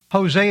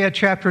Hosea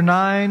chapter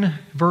 9,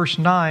 verse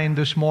 9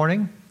 this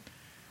morning.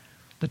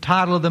 The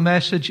title of the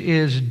message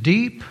is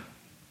Deep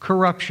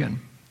Corruption.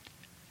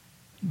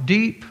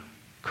 Deep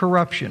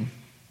Corruption.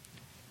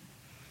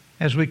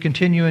 As we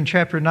continue in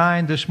chapter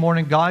 9 this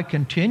morning, God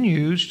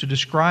continues to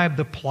describe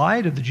the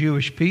plight of the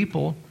Jewish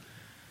people.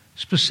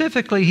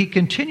 Specifically, He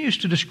continues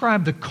to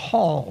describe the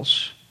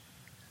cause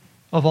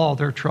of all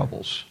their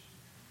troubles.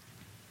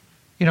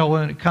 You know,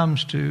 when it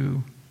comes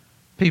to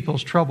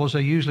people's troubles,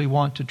 they usually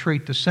want to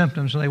treat the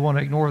symptoms and they want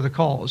to ignore the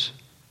cause.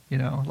 You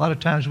know, a lot of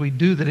times we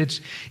do that.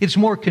 It's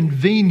more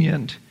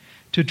convenient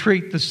to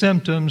treat the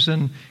symptoms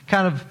and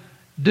kind of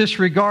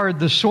disregard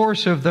the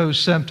source of those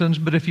symptoms.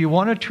 But if you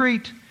want to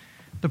treat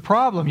the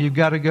problem, you've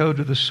got to go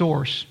to the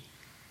source.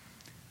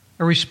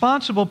 A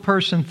responsible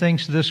person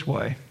thinks this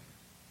way: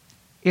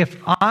 if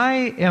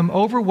I am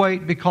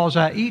overweight because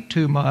I eat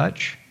too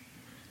much,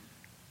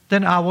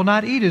 then I will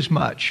not eat as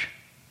much.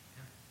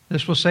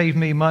 This will save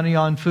me money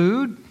on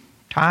food,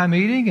 time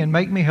eating, and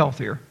make me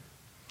healthier.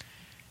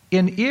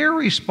 An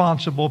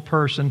irresponsible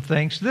person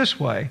thinks this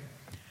way: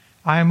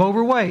 I am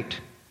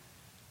overweight,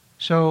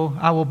 so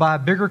I will buy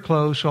bigger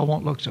clothes so I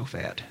won't look so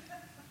fat.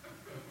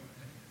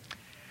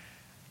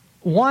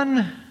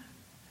 One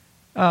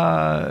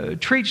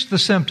treats the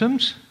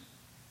symptoms,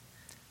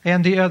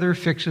 and the other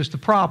fixes the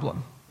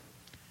problem.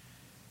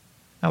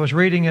 I was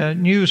reading a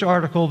news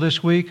article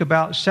this week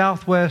about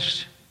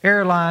Southwest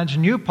Airlines'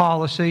 new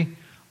policy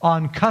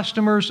on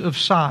customers of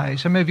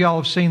size. How many of y'all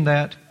have seen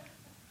that?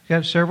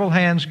 Got several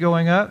hands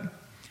going up.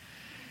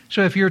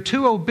 So if you're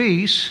too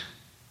obese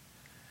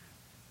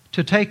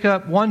to take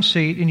up one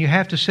seat and you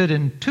have to sit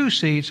in two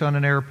seats on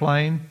an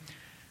airplane,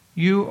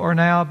 you are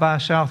now, by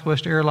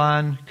Southwest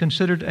Airlines,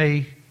 considered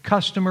a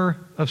customer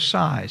of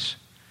size.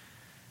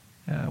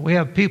 We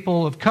have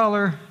people of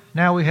color.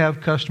 Now we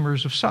have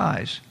customers of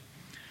size.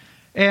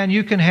 And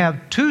you can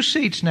have two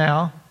seats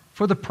now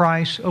for the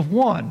price of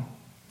one.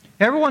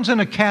 Everyone's in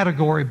a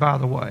category, by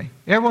the way.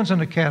 Everyone's in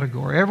a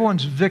category.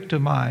 Everyone's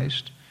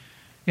victimized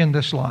in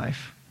this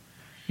life.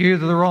 You're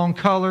either the wrong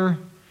color,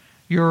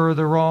 you're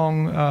the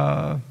wrong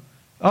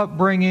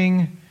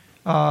upbringing,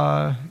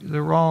 the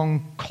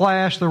wrong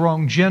class, the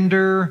wrong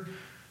gender,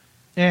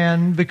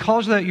 and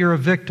because of that, you're a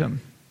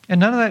victim. And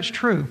none of that's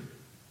true.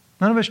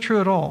 None of it's true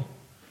at all.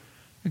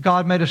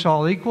 God made us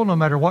all equal, no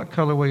matter what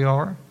color we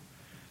are.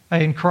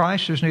 In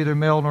Christ, there's neither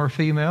male nor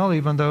female,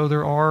 even though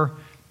there are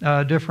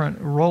different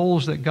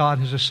roles that God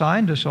has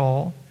assigned us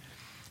all.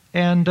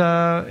 And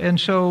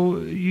so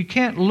you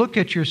can't look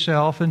at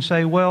yourself and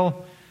say,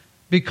 well,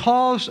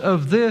 because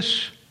of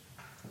this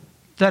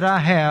that I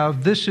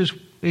have, this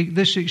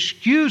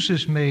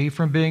excuses me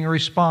from being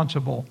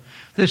responsible.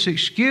 This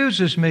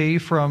excuses me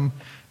from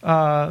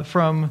my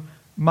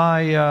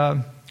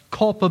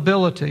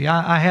culpability.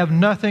 I have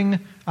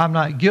nothing. I'm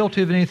not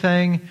guilty of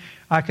anything.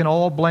 I can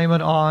all blame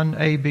it on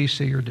A, B,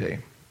 C, or D.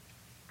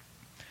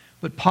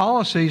 But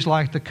policies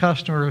like the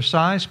customer of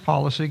size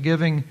policy,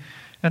 giving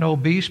an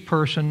obese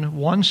person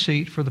one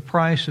seat for the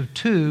price of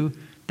two,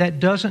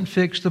 that doesn't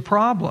fix the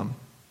problem.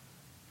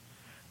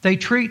 They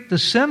treat the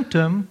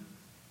symptom,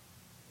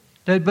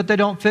 but they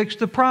don't fix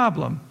the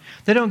problem.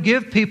 They don't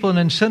give people an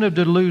incentive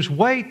to lose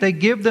weight. They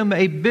give them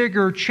a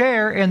bigger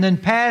chair and then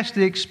pass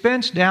the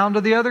expense down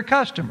to the other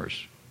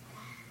customers.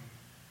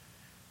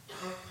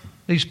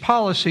 These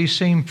policies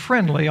seem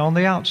friendly on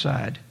the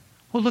outside.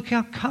 Well, look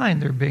how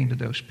kind they're being to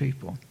those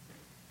people.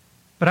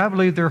 But I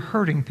believe they're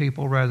hurting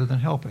people rather than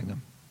helping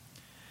them.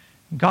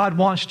 God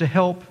wants to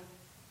help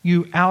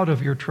you out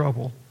of your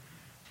trouble,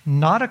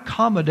 not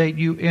accommodate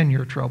you in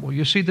your trouble.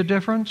 You see the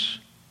difference?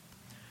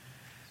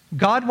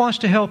 God wants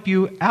to help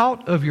you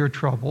out of your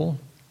trouble,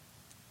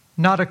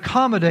 not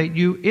accommodate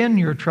you in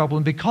your trouble.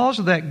 And because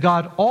of that,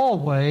 God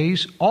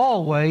always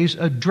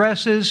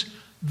addresses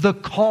the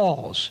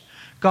cause.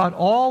 God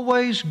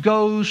always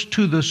goes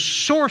to the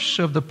source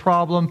of the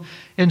problem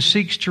and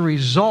seeks to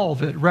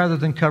resolve it rather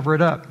than cover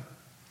it up.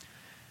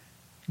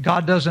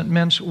 God doesn't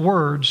mince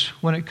words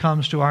when it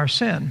comes to our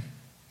sin.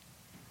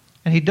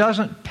 And He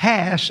doesn't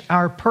pass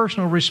our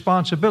personal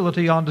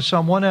responsibility onto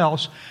someone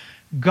else.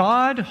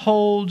 God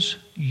holds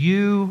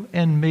you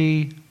and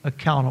me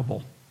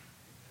accountable.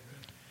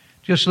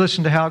 Just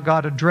listen to how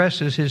God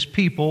addresses His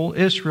people,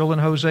 Israel, in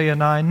Hosea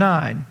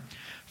 9:9.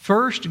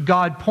 First,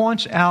 God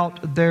points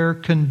out their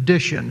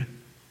condition.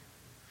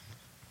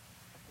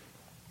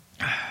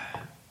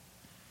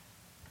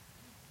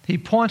 He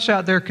points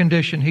out their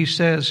condition. He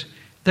says,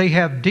 they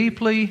have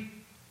deeply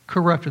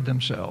corrupted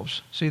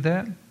themselves. See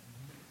that?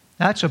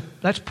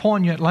 That's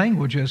poignant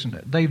language, isn't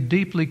it? They've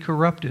deeply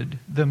corrupted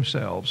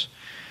themselves.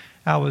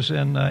 I was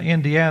in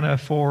Indiana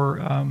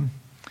for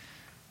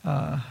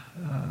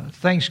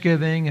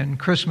Thanksgiving and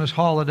Christmas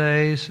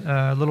holidays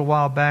a little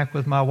while back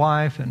with my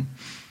wife, and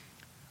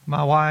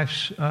my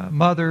wife's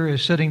mother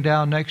is sitting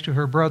down next to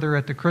her brother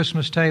at the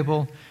Christmas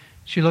table.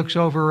 She looks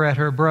over at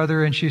her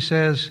brother and she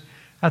says,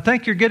 I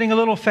think you're getting a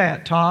little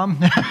fat, Tom.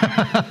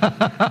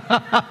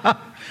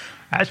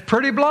 That's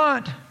pretty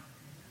blunt.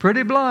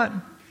 Pretty blunt.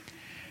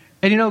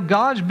 And you know,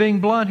 God's being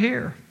blunt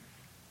here.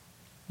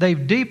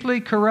 They've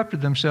deeply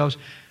corrupted themselves.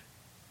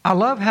 I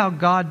love how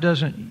God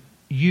doesn't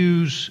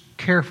use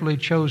carefully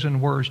chosen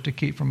words to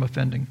keep from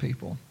offending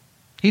people.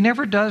 He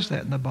never does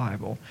that in the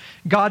Bible.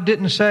 God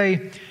didn't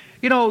say,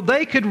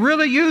 they could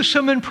really use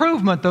some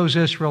improvement, those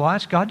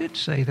Israelites. God didn't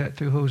say that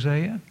through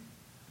Hosea.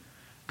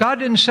 God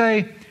didn't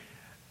say,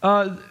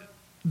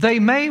 they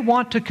may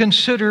want to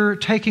consider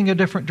taking a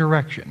different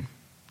direction.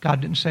 God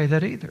didn't say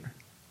that either.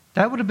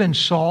 That would have been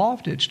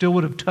solved. It still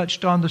would have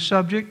touched on the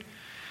subject.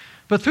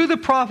 But through the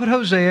prophet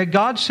Hosea,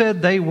 God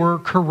said they were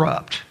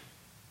corrupt.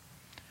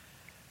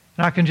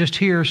 And I can just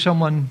hear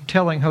someone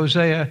telling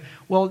Hosea,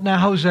 well, now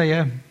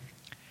Hosea,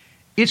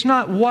 it's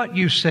not what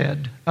you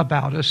said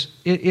about us,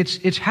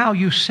 it's how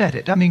you said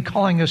it. I mean,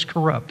 calling us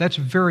corrupt. That's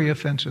very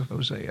offensive,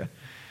 Hosea.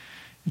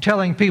 And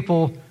telling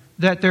people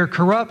that they're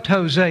corrupt,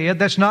 Hosea,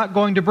 that's not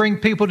going to bring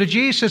people to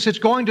Jesus. It's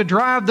going to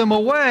drive them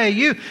away.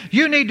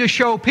 You need to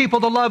show people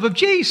the love of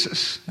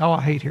Jesus. Oh,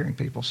 I hate hearing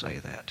people say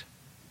that.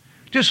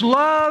 Just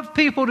love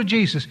people to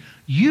Jesus.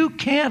 You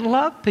can't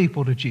love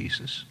people to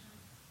Jesus.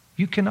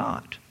 You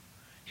cannot.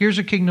 Here's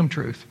a kingdom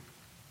truth.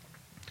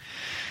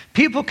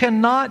 People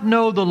cannot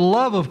know the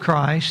love of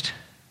Christ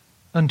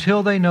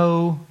until they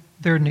know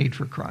their need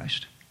for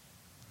Christ.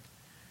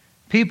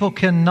 People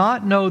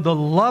cannot know the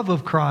love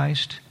of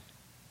Christ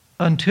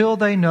until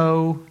they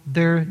know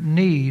their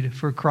need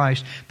for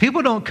Christ.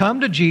 People don't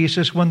come to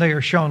Jesus when they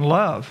are shown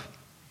love.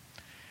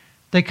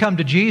 They come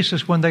to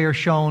Jesus when they are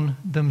shown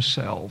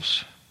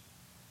themselves.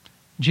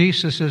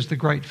 Jesus is the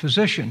great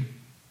physician.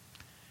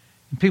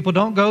 People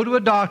don't go to a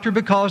doctor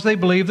because they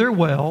believe they're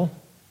well.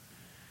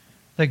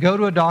 They go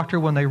to a doctor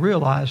when they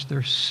realize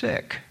they're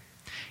sick.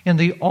 And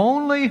the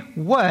only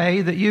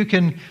way that you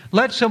can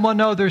let someone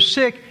know they're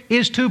sick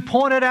is to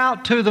point it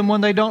out to them when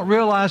they don't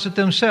realize it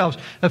themselves.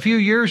 A few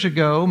years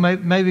ago,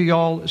 maybe you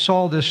all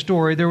saw this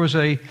story, there was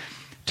a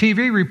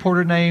TV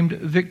reporter named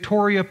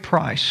Victoria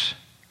Price.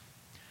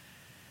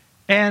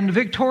 And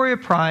Victoria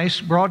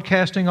Price,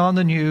 broadcasting on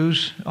the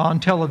news, on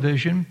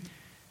television,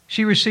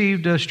 she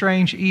received a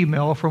strange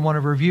email from one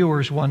of her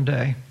viewers one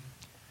day.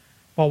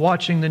 While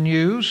watching the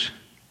news,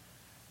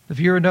 the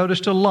viewer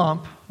noticed a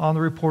lump on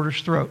the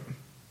reporter's throat.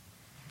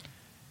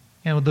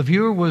 And the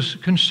viewer was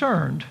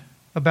concerned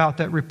about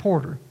that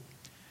reporter.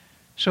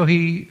 So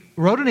he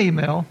wrote an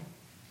email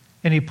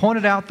and he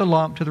pointed out the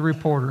lump to the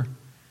reporter. And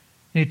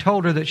he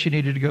told her that she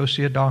needed to go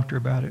see a doctor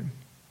about it.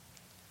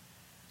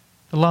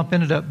 The lump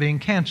ended up being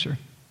cancer.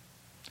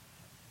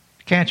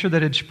 Cancer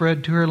that had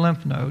spread to her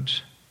lymph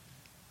nodes.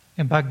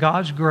 And by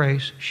God's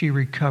grace, she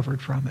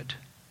recovered from it.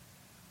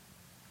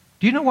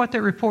 Do you know what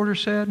that reporter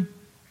said?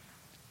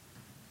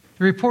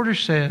 The reporter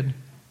said,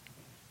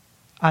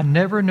 I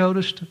never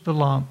noticed the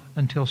lump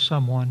until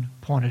someone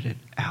pointed it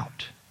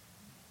out.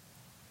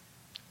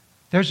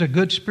 There's a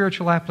good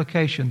spiritual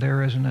application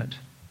there, isn't it?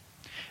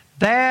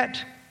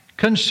 That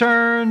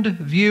concerned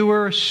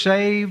viewer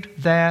saved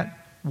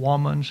that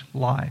woman's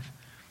life.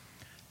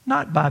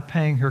 Not by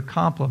paying her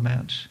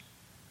compliments,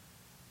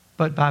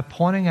 but by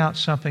pointing out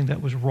something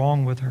that was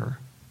wrong with her.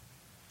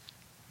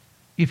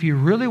 If you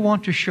really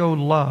want to show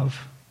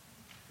love,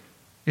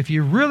 if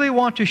you really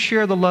want to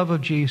share the love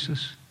of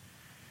Jesus,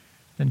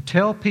 then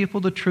tell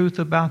people the truth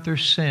about their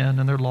sin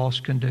and their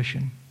lost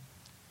condition.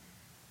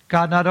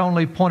 God not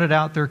only pointed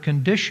out their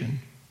condition,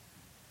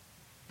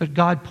 but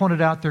God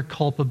pointed out their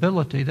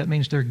culpability. That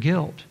means their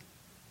guilt.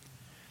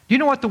 Do you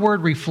know what the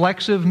word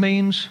reflexive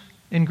means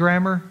in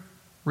grammar?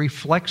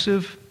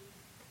 Reflexive.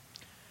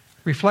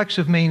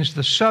 Reflexive means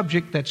the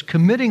subject that's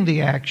committing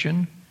the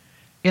action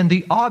and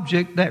the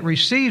object that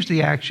receives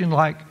the action,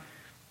 like,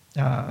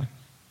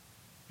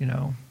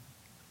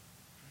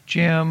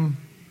 Jim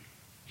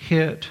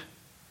hit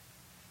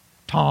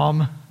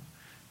Tom.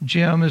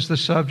 Jim is the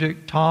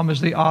subject, Tom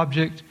is the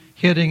object,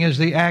 hitting is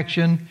the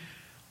action.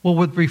 Well,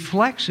 with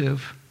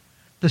reflexive,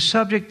 the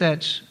subject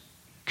that's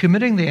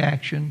committing the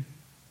action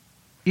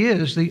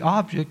is the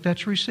object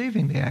that's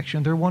receiving the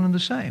action. They're one and the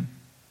same.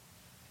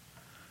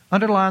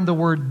 Underline the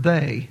word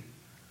they.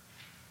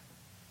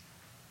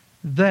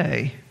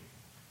 They.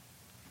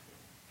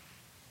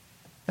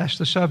 That's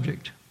the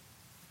subject.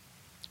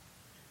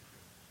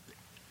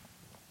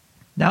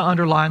 Now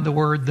underline the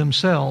word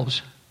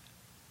themselves.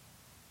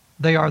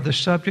 They are the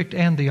subject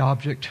and the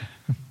object.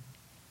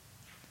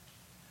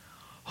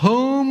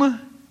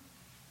 Whom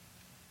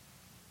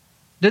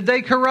did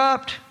they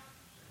corrupt?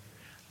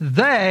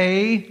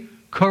 They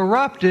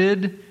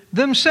corrupted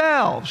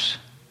themselves.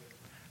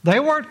 They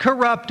weren't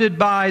corrupted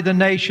by the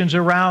nations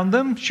around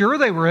them. Sure,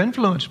 they were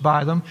influenced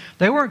by them.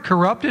 They weren't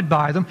corrupted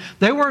by them.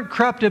 They weren't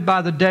corrupted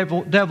by the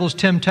devil's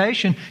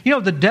temptation. You know,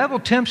 the devil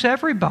tempts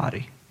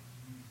everybody.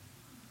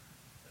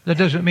 That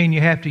doesn't mean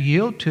you have to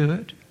yield to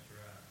it.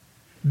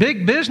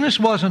 Big business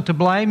wasn't to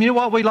blame. You know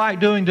what we like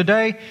doing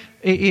today?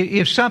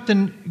 If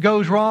something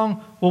goes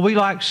wrong, well, we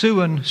like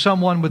suing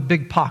someone with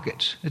big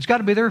pockets. It's got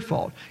to be their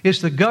fault.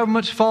 It's the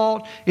government's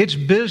fault. It's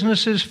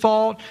business's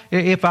fault.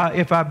 If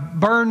I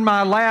burn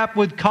my lap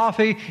with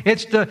coffee,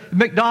 it's the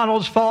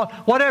McDonald's fault.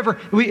 Whatever.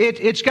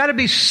 It's got to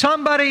be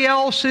somebody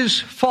else's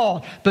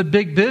fault. But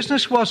big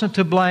business wasn't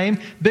to blame.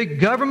 Big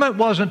government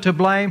wasn't to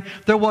blame.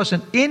 There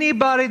wasn't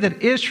anybody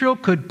that Israel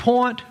could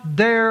point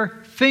their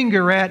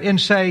finger at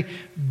and say,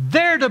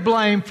 they're to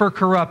blame for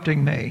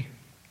corrupting me,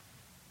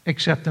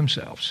 except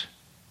themselves.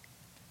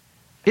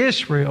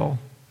 Israel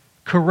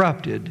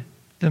corrupted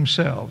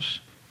themselves.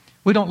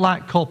 We don't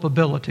like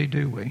culpability,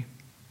 do we?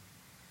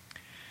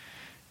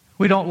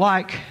 We don't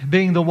like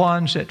being the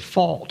ones at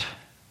fault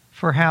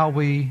for how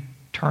we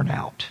turn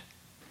out.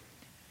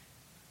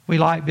 We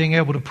like being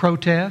able to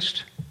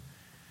protest.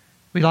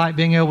 We like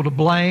being able to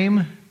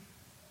blame.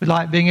 We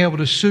like being able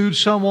to sue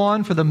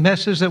someone for the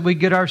messes that we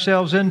get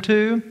ourselves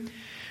into.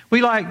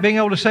 We like being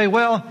able to say,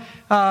 well,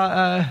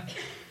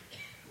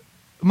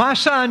 my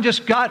son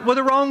just got with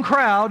the wrong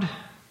crowd.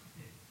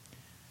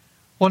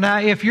 Well, now,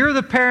 if you're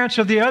the parents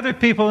of the other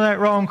people in that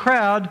wrong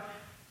crowd,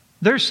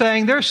 they're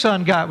saying their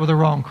son got with the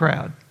wrong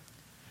crowd.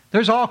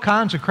 There's all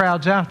kinds of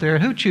crowds out there.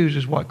 Who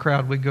chooses what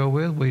crowd we go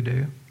with? We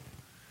do.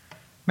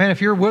 Man,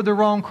 if you're with the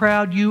wrong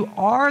crowd, you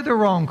are the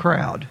wrong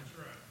crowd.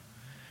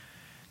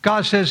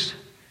 God says,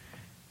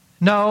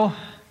 no,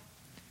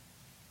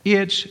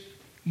 it's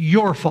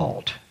your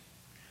fault.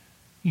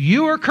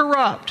 You are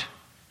corrupt.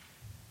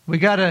 We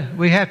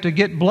have to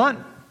get blunt.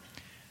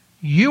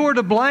 You are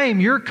to blame.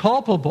 You're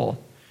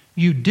culpable.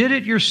 You did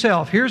it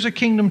yourself. Here's a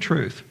kingdom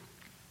truth.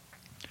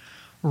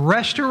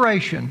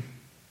 Restoration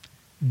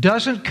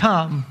doesn't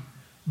come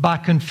by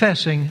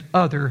confessing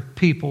other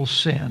people's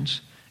sins.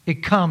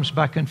 It comes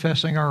by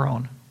confessing our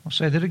own. I'll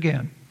say that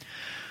again.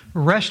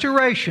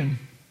 Restoration,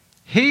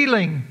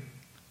 healing,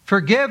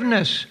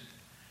 forgiveness,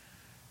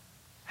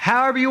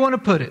 however you want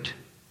to put it,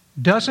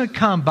 doesn't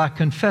come by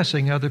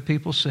confessing other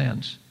people's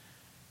sins.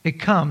 It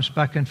comes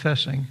by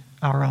confessing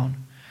our own.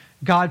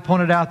 God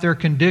pointed out their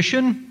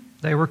condition.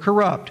 They were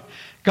corrupt.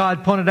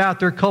 God pointed out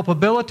their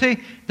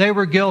culpability. They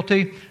were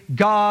guilty.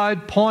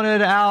 God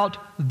pointed out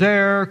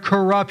their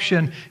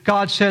corruption.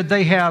 God said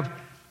they have,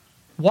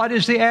 what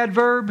is the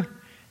adverb?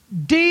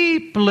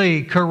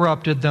 Deeply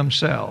corrupted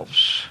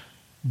themselves.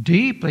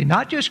 Deeply,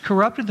 not just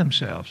corrupted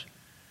themselves.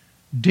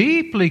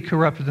 Deeply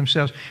corrupted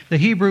themselves. The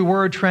Hebrew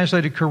word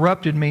translated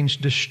corrupted means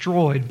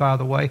destroyed, by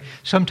the way.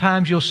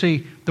 Sometimes you'll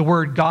see the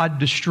word God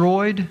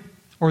destroyed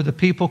or the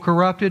people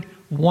corrupted,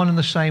 one and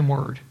the same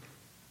word.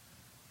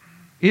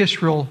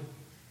 Israel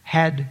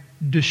had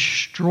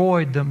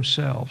destroyed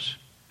themselves.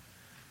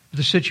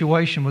 The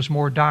situation was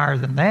more dire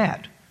than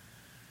that,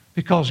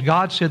 because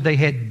God said they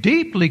had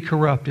deeply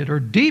corrupted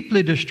or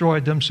deeply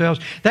destroyed themselves.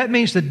 That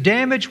means the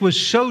damage was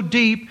so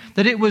deep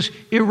that it was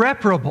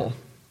irreparable.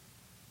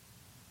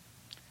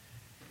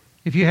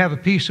 If you have a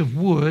piece of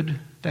wood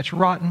that's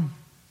rotten,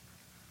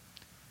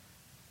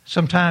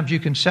 sometimes you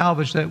can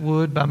salvage that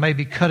wood by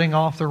maybe cutting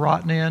off the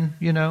rotten end,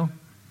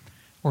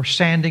 or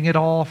sanding it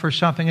off or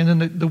something, and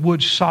then the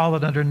wood's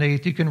solid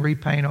underneath. You can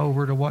repaint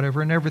over it or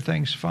whatever, and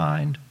everything's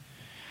fine.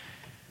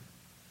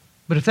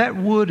 But if that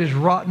wood is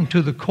rotten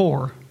to the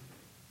core,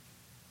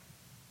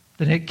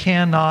 then it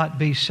cannot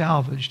be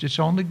salvaged. It's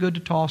only good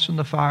to toss in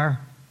the fire,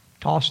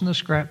 toss in the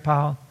scrap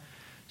pile.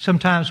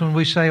 Sometimes when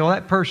we say,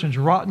 that person's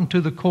rotten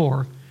to the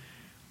core,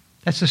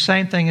 that's the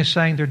same thing as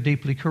saying they're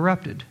deeply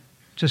corrupted.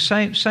 It's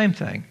the same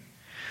thing.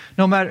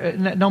 No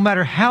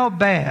matter how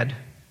bad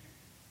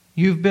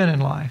you've been in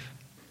life,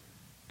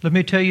 let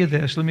me tell you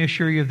this, let me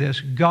assure you of this,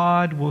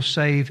 God will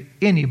save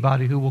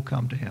anybody who will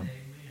come to Him.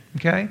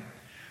 Okay?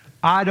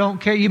 I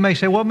don't care. You may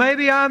say, well,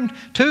 maybe I'm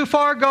too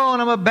far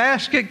gone. I'm a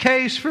basket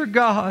case for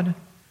God.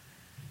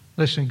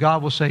 Listen,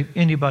 God will save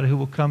anybody who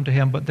will come to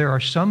Him, but there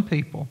are some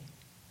people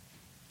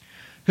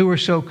who are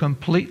so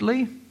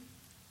completely,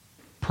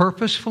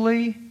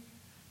 purposefully,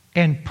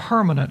 and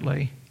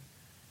permanently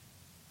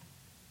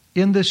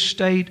in this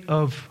state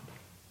of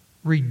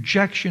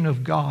rejection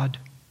of God,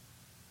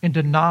 in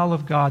denial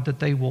of God, that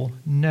they will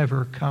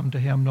never come to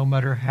Him, no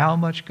matter how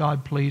much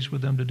God pleads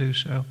with them to do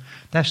so.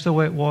 That's the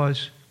way it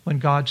was when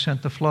God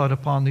sent the flood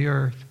upon the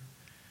earth.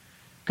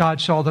 God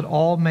saw that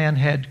all men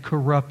had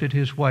corrupted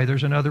His way.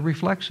 There's another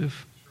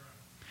reflexive.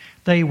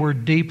 They were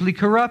deeply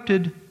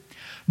corrupted.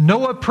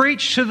 Noah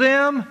preached to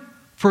them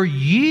for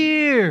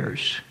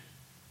years.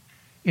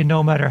 And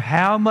no matter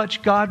how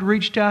much God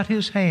reached out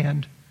His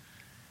hand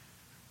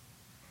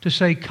to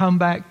say, come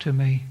back to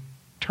me,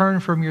 turn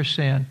from your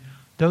sin,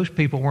 those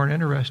people weren't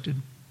interested.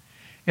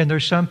 And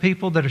there's some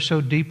people that are so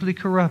deeply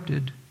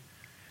corrupted,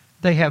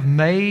 they have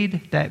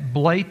made that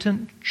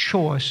blatant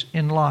choice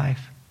in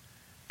life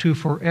to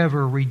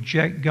forever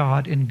reject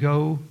God and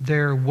go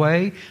their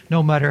way,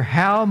 no matter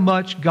how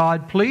much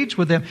God pleads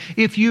with them.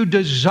 If you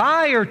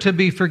desire to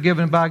be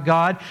forgiven by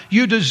God,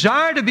 you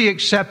desire to be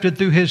accepted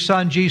through His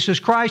Son, Jesus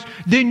Christ,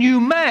 then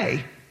you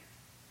may.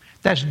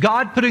 That's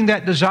God putting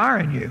that desire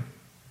in you.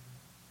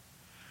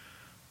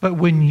 But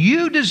when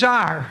you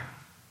desire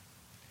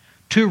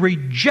to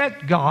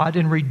reject God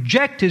and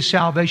reject His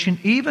salvation,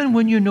 even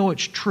when you know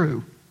it's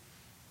true,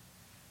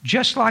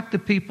 just like the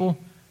people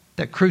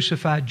that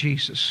crucified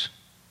Jesus,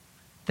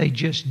 they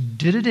just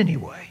did it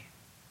anyway.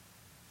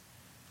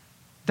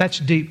 That's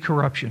deep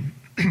corruption.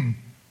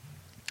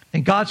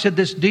 And God said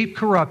this deep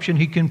corruption,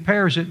 He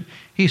compares it,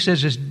 He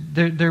says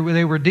they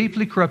were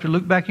deeply corrupted,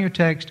 look back in your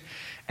text,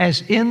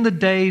 as in the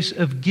days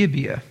of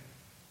Gibeah.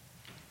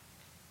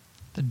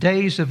 The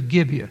days of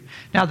Gibeah.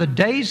 Now, the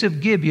days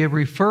of Gibeah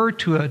refer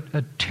to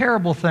a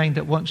terrible thing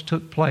that once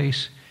took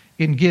place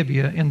in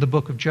Gibeah in the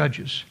book of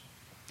Judges.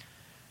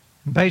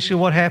 And basically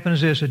what happened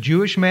is this: a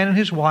Jewish man and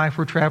his wife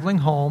were traveling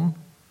home.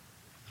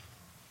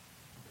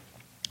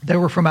 They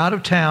were from out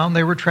of town.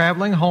 They were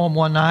traveling home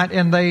one night,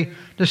 and they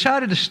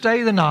decided to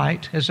stay the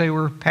night as they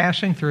were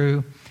passing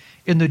through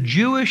in the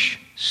Jewish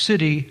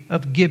city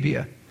of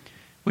Gibeah,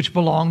 which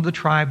belonged to the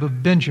tribe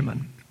of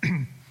Benjamin.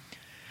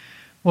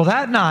 Well,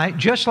 that night,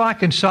 just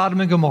like in Sodom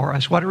and Gomorrah,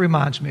 that's what it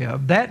reminds me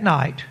of. That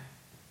night,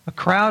 a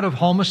crowd of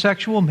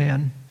homosexual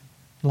men,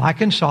 like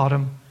in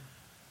Sodom,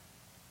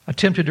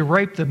 attempted to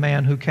rape the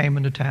man who came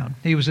into town.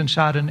 He was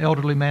inside an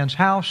elderly man's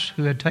house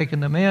who had taken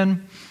them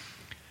in.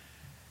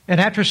 And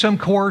after some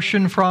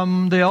coercion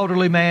from the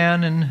elderly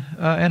man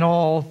and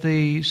all,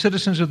 the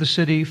citizens of the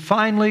city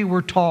finally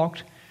were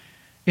talked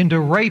into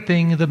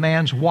raping the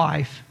man's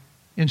wife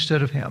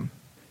instead of him.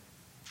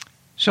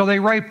 So they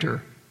raped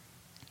her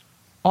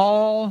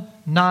all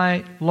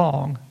night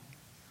long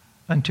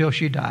until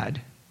she died.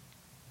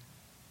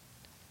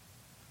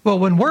 Well,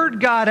 when word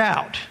got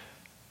out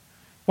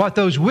what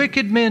those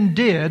wicked men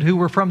did who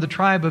were from the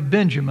tribe of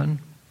Benjamin,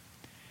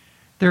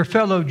 their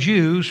fellow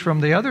Jews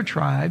from the other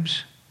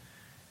tribes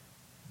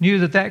knew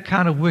that that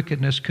kind of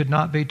wickedness could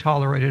not be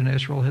tolerated in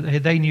Israel.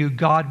 They knew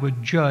God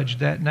would judge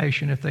that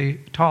nation if they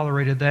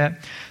tolerated that.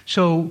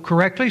 So,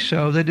 correctly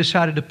so, they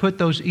decided to put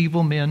those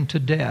evil men to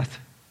death.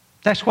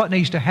 That's what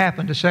needs to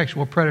happen to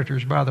sexual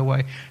predators, by the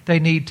way. They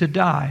need to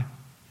die.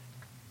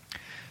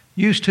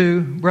 Used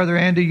to, Brother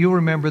Andy, you'll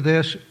remember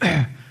this,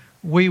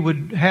 we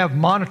would have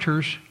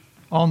monitors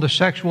on the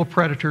sexual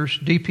predators,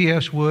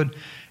 DPS would,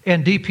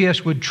 and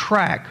DPS would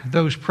track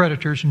those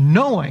predators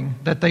knowing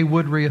that they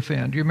would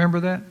reoffend. Do you remember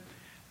that?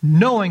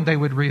 Knowing they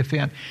would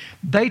reoffend.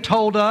 They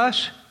told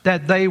us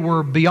that they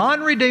were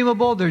beyond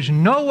redeemable. There's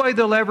no way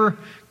they'll ever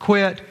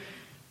quit.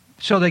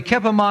 So they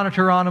kept a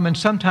monitor on them, and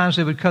sometimes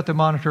they would cut the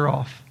monitor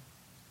off.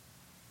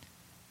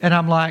 And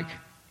I'm like,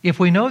 if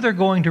we know they're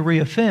going to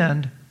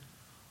reoffend,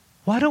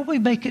 why don't we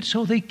make it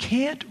so they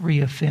can't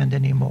reoffend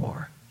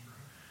anymore?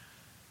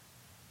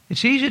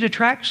 It's easy to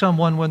track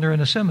someone when they're in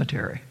a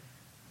cemetery.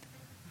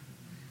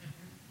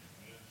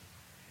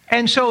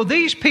 And so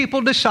these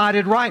people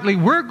decided rightly,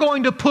 we're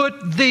going to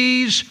put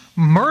these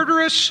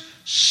murderous,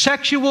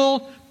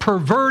 sexual,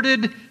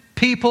 perverted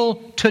people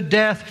to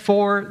death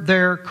for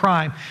their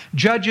crime.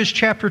 Judges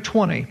chapter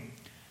 20,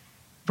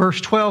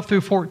 verse 12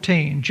 through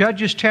 14.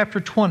 Judges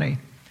chapter 20,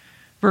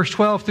 verse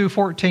 12 through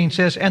 14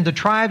 says, "And the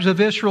tribes of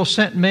Israel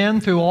sent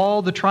men through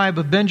all the tribe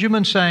of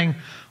Benjamin, saying,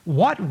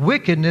 What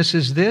wickedness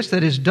is this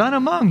that is done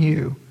among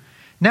you?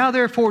 Now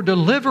therefore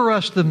deliver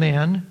us the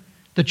men,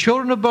 the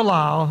children of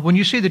Belial." When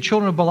you see the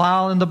children of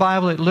Belial in the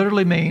Bible, it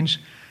literally means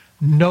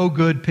no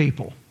good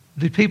people.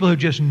 The people who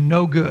just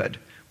no good.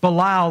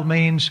 Belial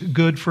means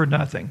good for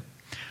nothing.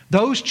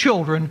 Those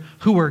children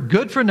who are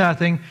good for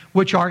nothing,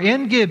 which are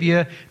in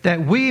Gibeah,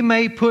 that we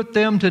may put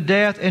them to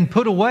death and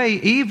put away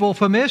evil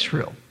from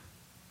Israel.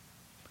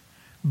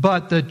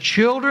 But the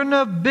children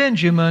of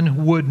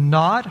Benjamin would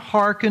not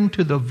hearken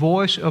to the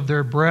voice of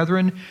their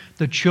brethren,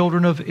 the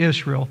children of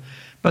Israel.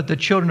 But the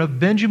children of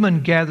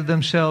Benjamin gathered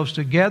themselves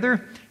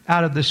together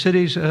out of the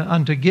cities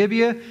unto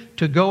Gibeah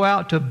to go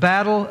out to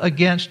battle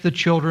against the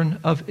children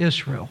of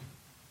Israel.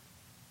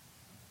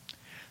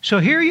 So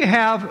here you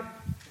have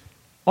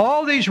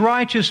all these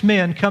righteous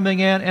men coming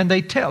in, and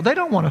they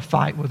don't want to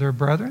fight with their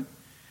brethren.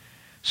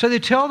 So they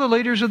tell the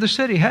leaders of the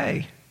city,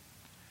 hey,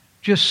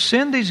 just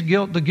send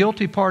the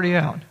guilty party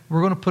out.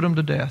 We're going to put them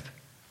to death.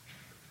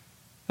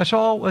 That's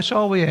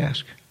all we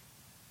ask.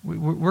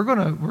 We're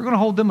going to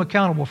hold them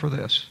accountable for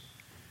this.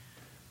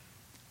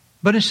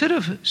 But instead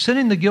of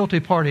sending the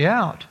guilty party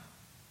out,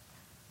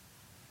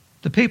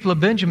 the people of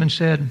Benjamin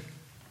said,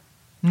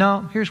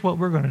 no, here's what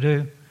we're going to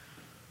do.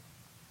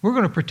 We're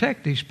going to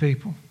protect these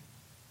people.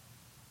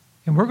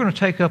 And we're going to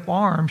take up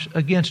arms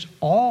against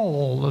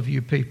all of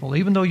you people,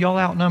 even though y'all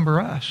outnumber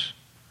us.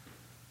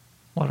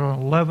 What,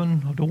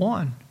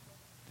 11-1?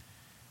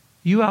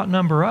 You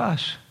outnumber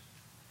us,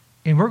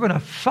 and we're going to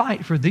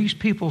fight for these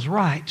people's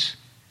rights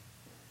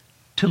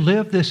to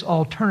live this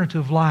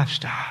alternative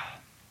lifestyle.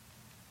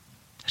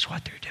 That's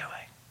what they're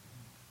doing.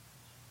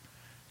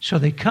 So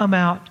they come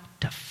out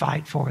to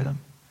fight for them.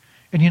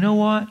 And you know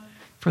what?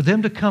 For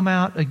them to come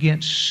out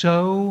against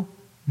so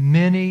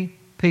many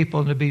people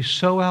and to be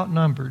so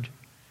outnumbered,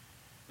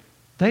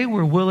 they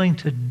were willing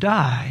to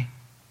die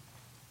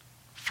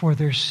for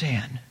their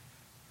sin.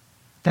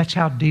 That's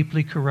how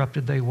deeply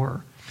corrupted they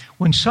were.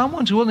 When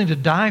someone's willing to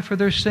die for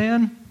their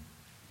sin,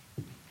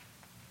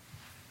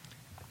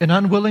 and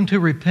unwilling to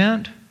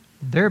repent,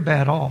 they're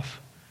bad off.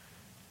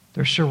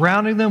 They're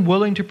surrounding them,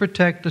 willing to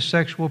protect the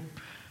sexual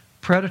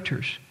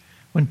predators.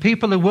 When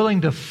people are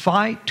willing to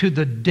fight to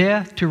the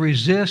death to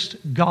resist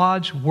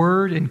God's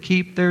word and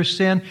keep their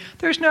sin,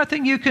 there's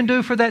nothing you can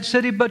do for that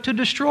city but to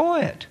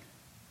destroy it,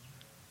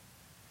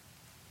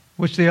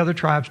 which the other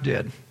tribes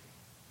did.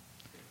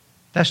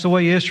 That's the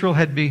way Israel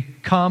had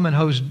become in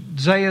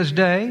Hosea's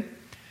day.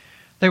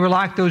 They were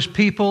like those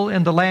people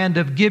in the land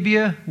of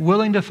Gibeah,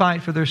 willing to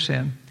fight for their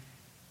sin.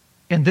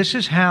 And this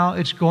is how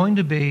it's going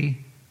to be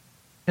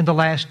in the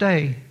last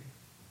day,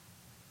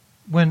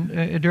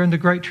 during the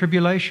Great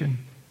Tribulation.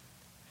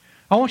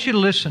 I want you to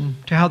listen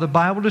to how the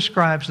Bible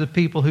describes the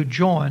people who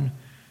join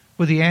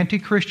with the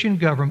anti-Christian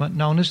government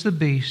known as the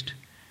beast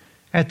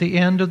at the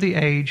end of the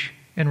age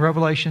in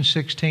Revelation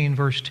 16,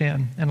 verse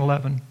 10 and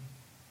 11.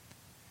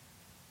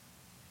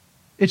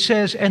 It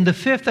says, "And the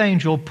fifth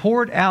angel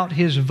poured out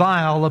his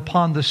vial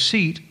upon the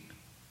seat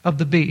of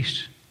the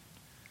beast."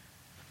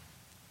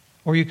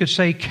 Or you could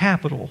say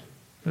capital.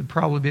 Would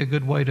probably be a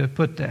good way to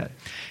put that.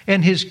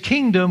 "And his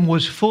kingdom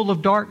was full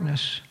of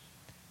darkness,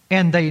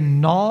 and they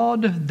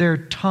gnawed their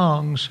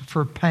tongues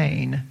for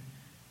pain,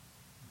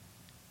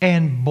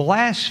 and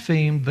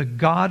blasphemed the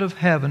God of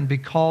heaven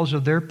because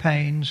of their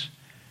pains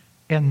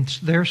and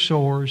their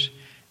sores,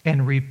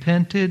 and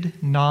repented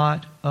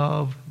not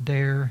of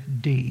their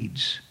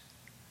deeds."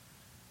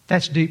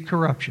 That's deep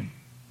corruption.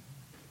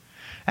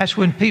 That's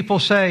when people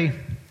say,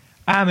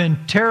 "I'm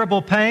in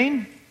terrible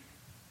pain.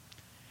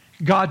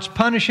 God's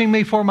punishing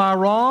me for my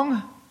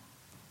wrong.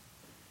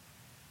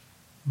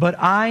 But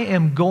I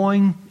am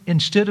going,"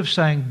 instead of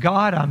saying,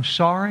 "God, I'm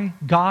sorry.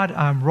 God,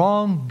 I'm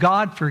wrong.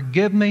 God,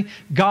 forgive me.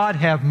 God,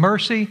 have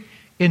mercy."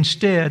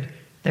 Instead,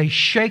 they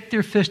shake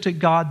their fist at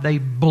God. They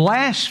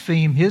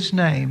blaspheme His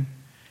name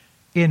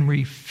and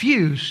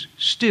refuse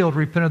still to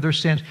repent of their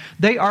sins.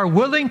 They are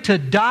willing to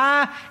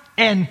die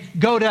and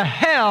go to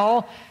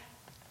hell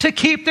to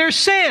keep their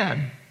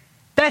sin.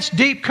 That's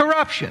deep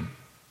corruption.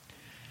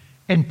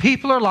 And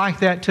people are like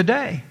that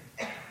today.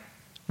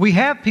 We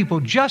have people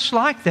just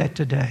like that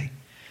today.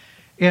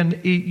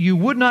 And you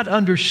would not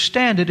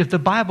understand it if the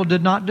Bible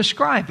did not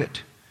describe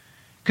it,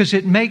 because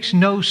it makes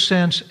no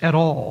sense at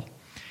all.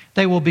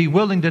 They will be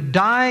willing to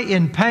die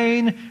in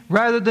pain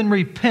rather than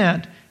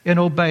repent and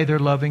obey their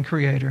loving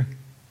Creator.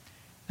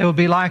 They will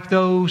be like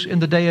those in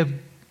the day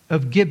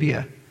of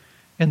Gibeah,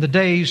 in the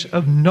days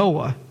of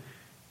Noah,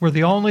 where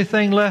the only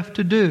thing left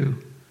to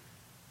do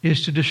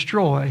is to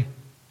destroy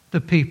the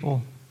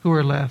people who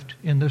are left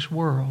in this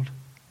world.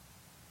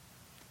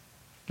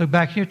 Look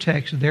back in your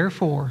text.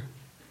 "Therefore,"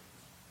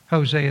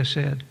 Hosea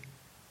said,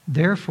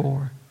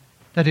 "therefore,"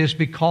 that is,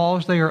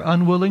 because they are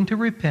unwilling to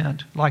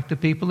repent, like the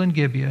people in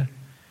Gibeah,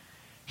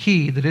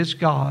 He, that is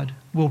God,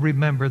 will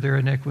remember their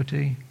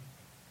iniquity.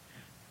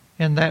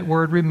 And that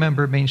word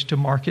remember means to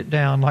mark it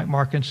down, like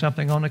marking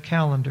something on a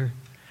calendar.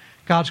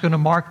 God's going to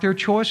mark their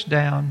choice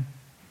down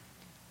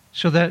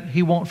so that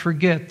He won't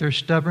forget their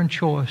stubborn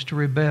choice to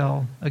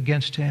rebel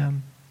against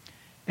Him.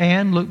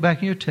 And, look back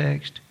in your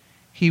text,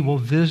 He will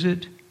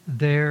visit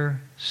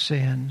their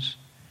sins.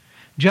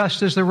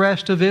 Just as the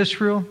rest of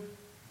Israel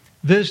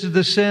visited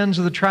the sins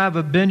of the tribe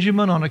of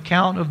Benjamin on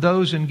account of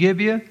those in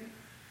Gibeah,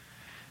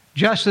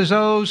 just as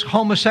those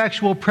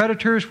homosexual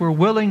predators were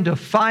willing to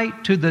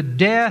fight to the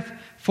death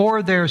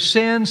for their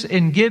sins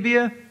in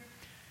Gibeah,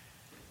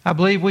 I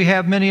believe we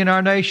have many in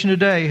our nation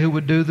today who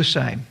would do the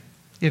same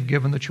if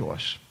given the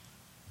choice.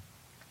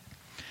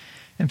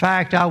 In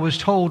fact, I was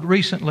told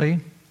recently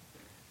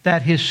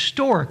that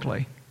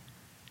historically,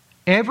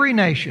 every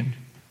nation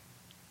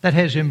that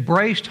has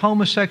embraced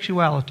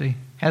homosexuality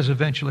has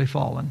eventually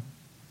fallen,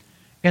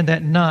 and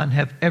that none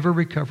have ever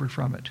recovered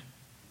from it.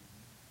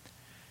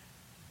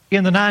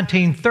 In the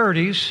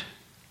 1930s,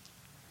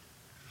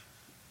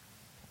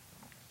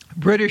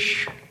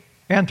 British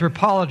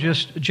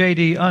anthropologist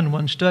J.D.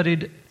 Unwin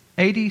studied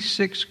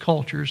 86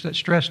 cultures that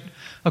stretched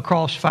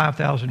across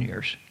 5,000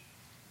 years.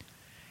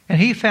 And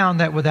he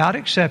found that without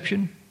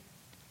exception,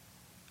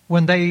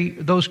 when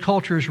those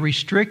cultures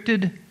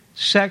restricted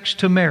sex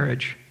to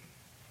marriage,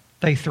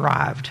 they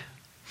thrived.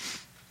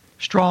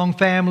 Strong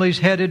families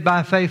headed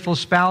by faithful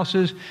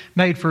spouses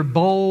made for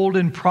bold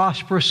and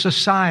prosperous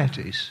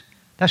societies.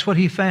 That's what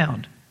he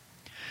found.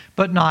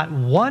 But not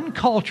one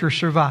culture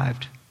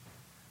survived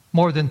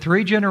more than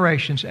 3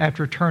 generations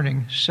after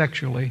turning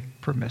sexually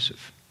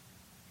permissive.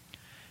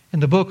 In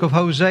the book of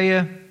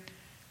Hosea,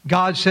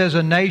 God says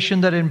a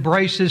nation that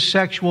embraces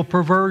sexual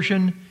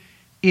perversion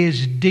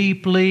is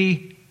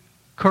deeply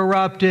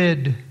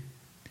corrupted.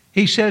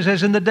 He says,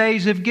 as in the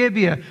days of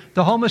Gibeah,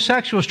 the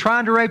homosexuals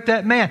trying to rape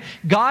that man.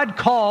 God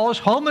calls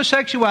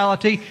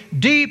homosexuality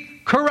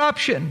deep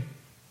corruption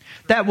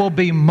that will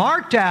be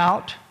marked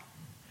out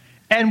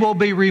and will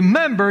be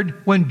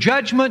remembered when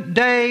Judgment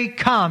Day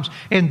comes.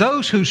 And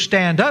those who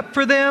stand up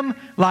for them,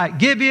 like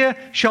Gibeah,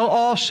 shall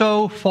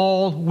also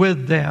fall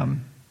with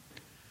them.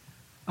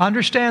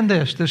 Understand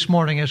this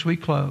morning as we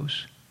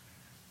close.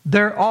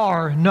 There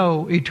are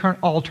no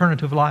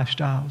alternative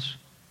lifestyles.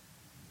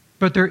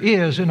 but there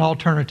is an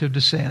alternative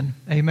to sin.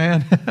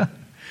 Amen.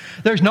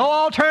 There's no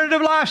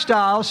alternative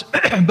lifestyles,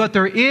 but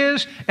there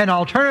is an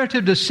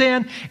alternative to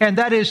sin, and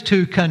that is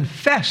to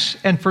confess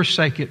and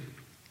forsake it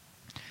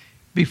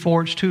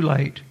before it's too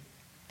late.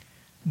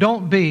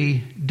 Don't be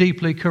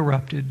deeply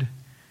corrupted.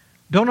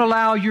 Don't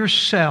allow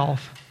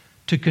yourself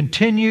to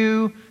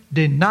continue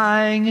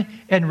denying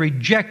and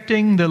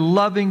rejecting the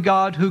loving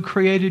God who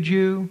created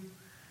you.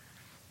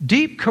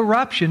 Deep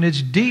corruption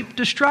is deep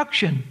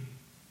destruction.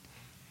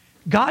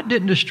 God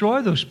didn't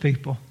destroy those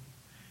people.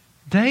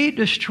 They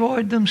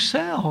destroyed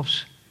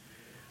themselves.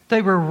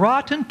 They were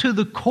rotten to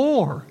the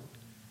core.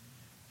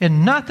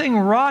 And nothing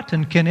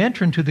rotten can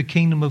enter into the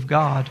kingdom of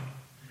God.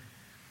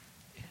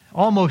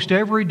 Almost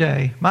every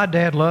day, my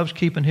dad loves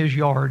keeping his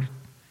yard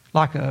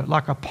like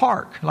a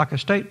park, like a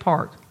state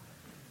park.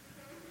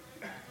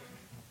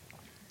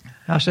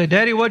 I say,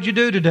 Daddy, what'd you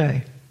do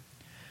today?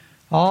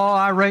 Oh,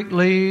 I rake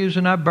leaves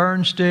and I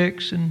burn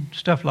sticks and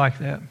stuff like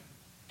that.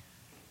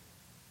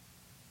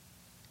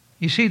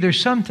 You see, there's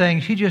some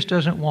things he just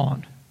doesn't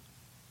want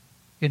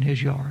in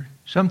his yard.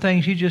 Some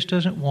things he just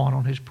doesn't want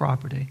on his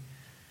property.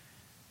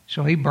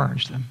 So he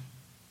burns them.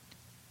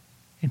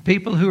 And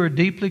people who are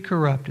deeply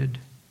corrupted,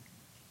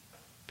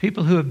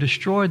 people who have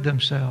destroyed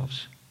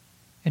themselves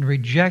and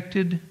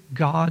rejected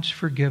God's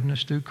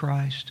forgiveness through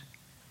Christ,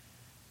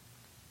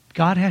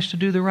 God has to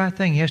do the right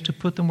thing. He has to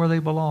put them where they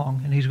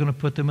belong, and He's going to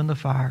put them in the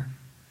fire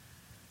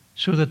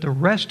so that the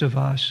rest of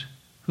us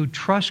who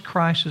trust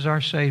Christ as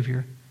our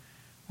Savior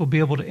will be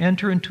able to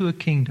enter into a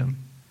kingdom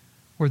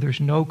where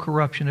there's no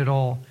corruption at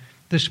all.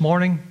 This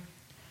morning,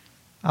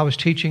 I was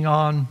teaching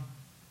on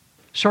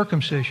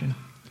circumcision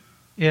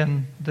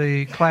in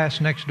the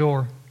class next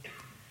door,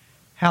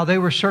 how they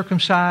were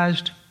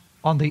circumcised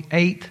on the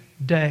 8th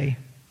day.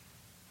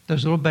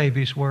 Those little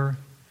babies were.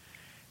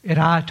 And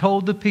I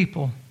told the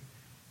people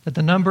that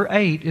the number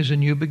 8 is a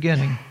new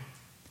beginning.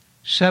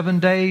 7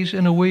 days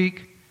in a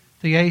week,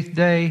 the 8th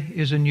day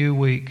is a new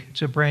week.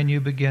 It's a brand new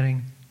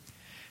beginning.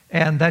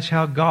 And that's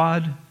how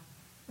God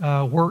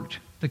worked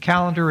the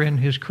calendar in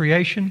His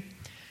creation.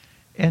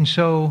 And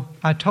so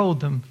I told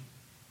them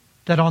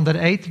that on that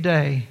 8th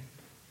day,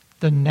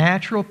 the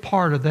natural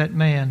part of that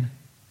man,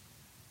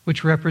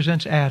 which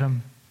represents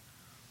Adam,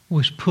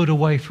 was put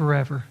away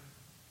forever,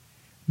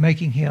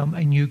 making him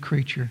a new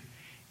creature.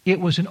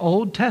 It was an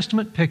Old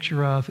Testament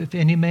picture of, if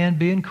any man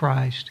be in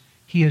Christ,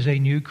 he is a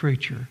new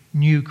creature,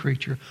 new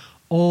creature.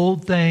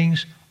 Old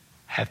things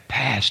have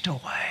passed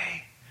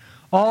away.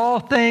 All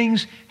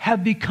things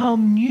have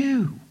become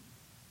new.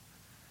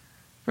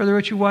 Brother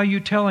Richard, why are you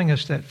telling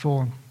us that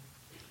for?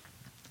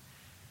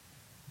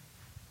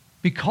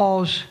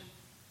 Because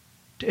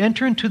to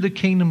enter into the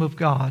kingdom of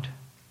God,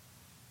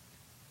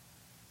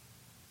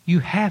 you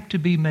have to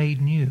be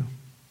made new.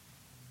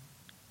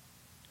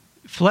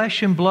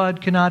 Flesh and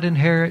blood cannot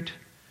inherit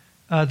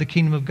the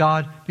kingdom of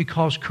God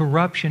because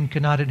corruption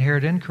cannot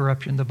inherit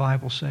incorruption, the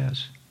Bible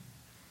says.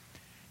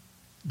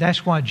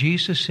 That's why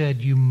Jesus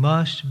said, you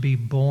must be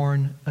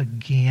born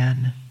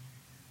again.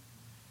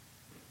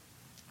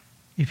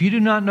 If you do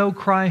not know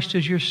Christ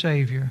as your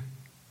Savior,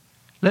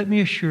 let me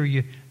assure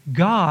you,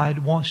 God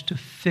wants to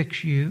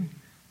fix you.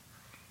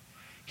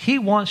 He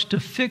wants to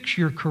fix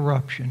your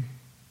corruption.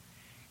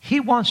 He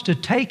wants to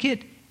take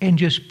it and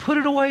just put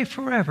it away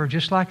forever,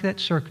 just like that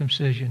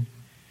circumcision.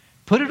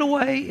 Put it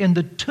away in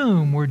the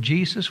tomb where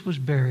Jesus was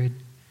buried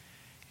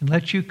and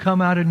let you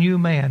come out a new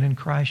man in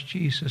Christ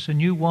Jesus, a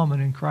new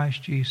woman in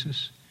Christ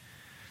Jesus.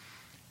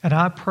 And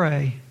I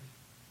pray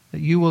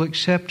that you will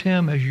accept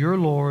Him as your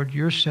Lord,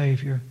 your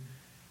Savior,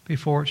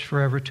 before it's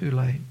forever too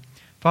late.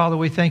 Father,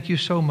 we thank you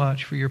so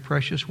much for your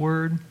precious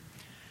word.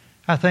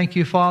 I thank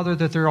you, Father,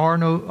 that there are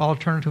no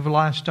alternative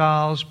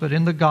lifestyles, but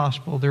in the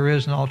gospel there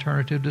is an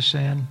alternative to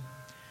sin.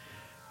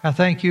 I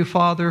thank you,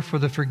 Father, for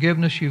the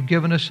forgiveness you've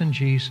given us in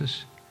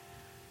Jesus.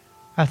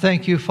 I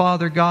thank you,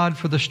 Father God,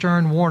 for the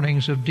stern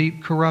warnings of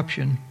deep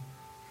corruption.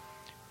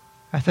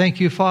 I thank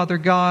you, Father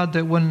God,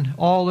 that when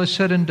all is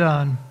said and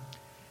done,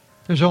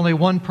 there's only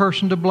one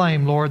person to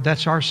blame, Lord,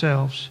 that's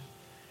ourselves.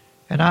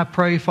 And I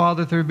pray,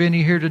 Father, if there be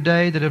any here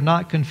today that have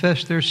not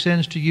confessed their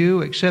sins to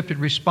you, accepted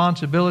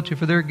responsibility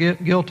for their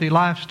guilty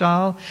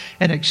lifestyle,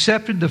 and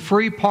accepted the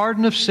free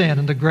pardon of sin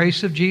and the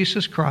grace of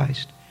Jesus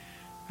Christ,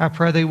 I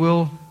pray they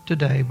will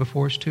today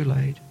before it's too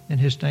late. In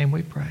His name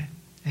we pray.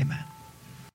 Amen.